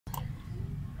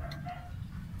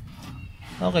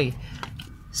Okay.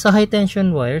 Sa high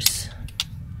tension wires,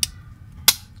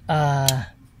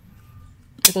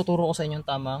 ituturo ko sa inyo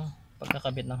tamang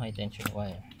pagkakabit ng high tension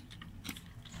wire.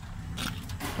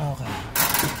 Okay.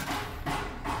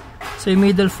 So yung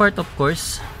middle part, of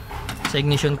course, sa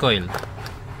ignition coil.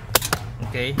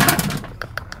 Okay.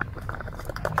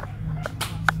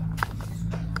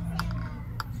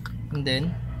 And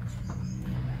then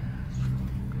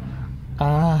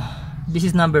this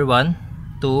is number 1,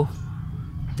 2,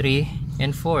 3,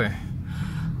 and 4.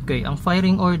 Okay, ang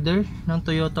firing order ng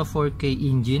Toyota 4K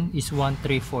engine is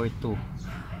 1342.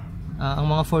 Ang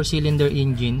mga 4-cylinder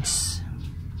engines,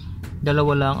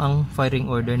 dalawa lang ang firing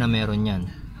order na meron yan.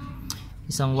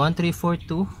 Isang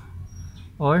 1342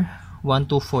 or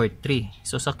 1243.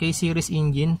 So sa K series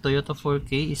engine, Toyota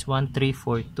 4K is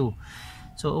 1342.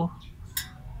 So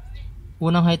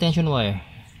unang high tension wire,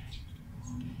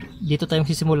 dito tayo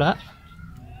magsisimula.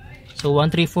 So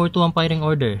 1342 ang firing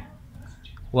order.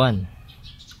 1.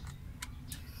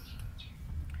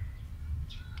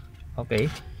 Okay,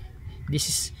 this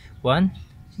is 1.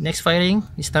 Next firing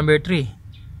is number 3.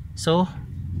 So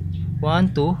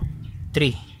 1, 2,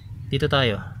 3. Dito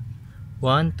tayo.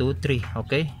 1, 2, 3.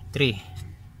 Okay, 3.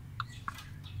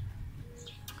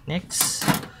 Next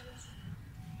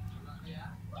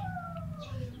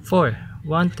 4.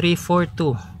 1, 3, 4,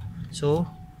 2. So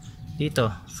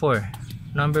dito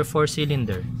 4, number 4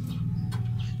 cylinder.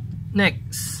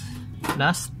 Next,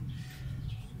 last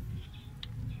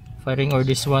firing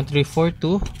order is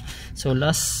 1342. So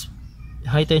last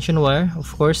high tension wire,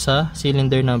 of course, sa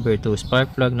cylinder number 2,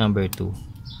 spark plug number 2.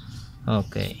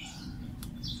 Okay.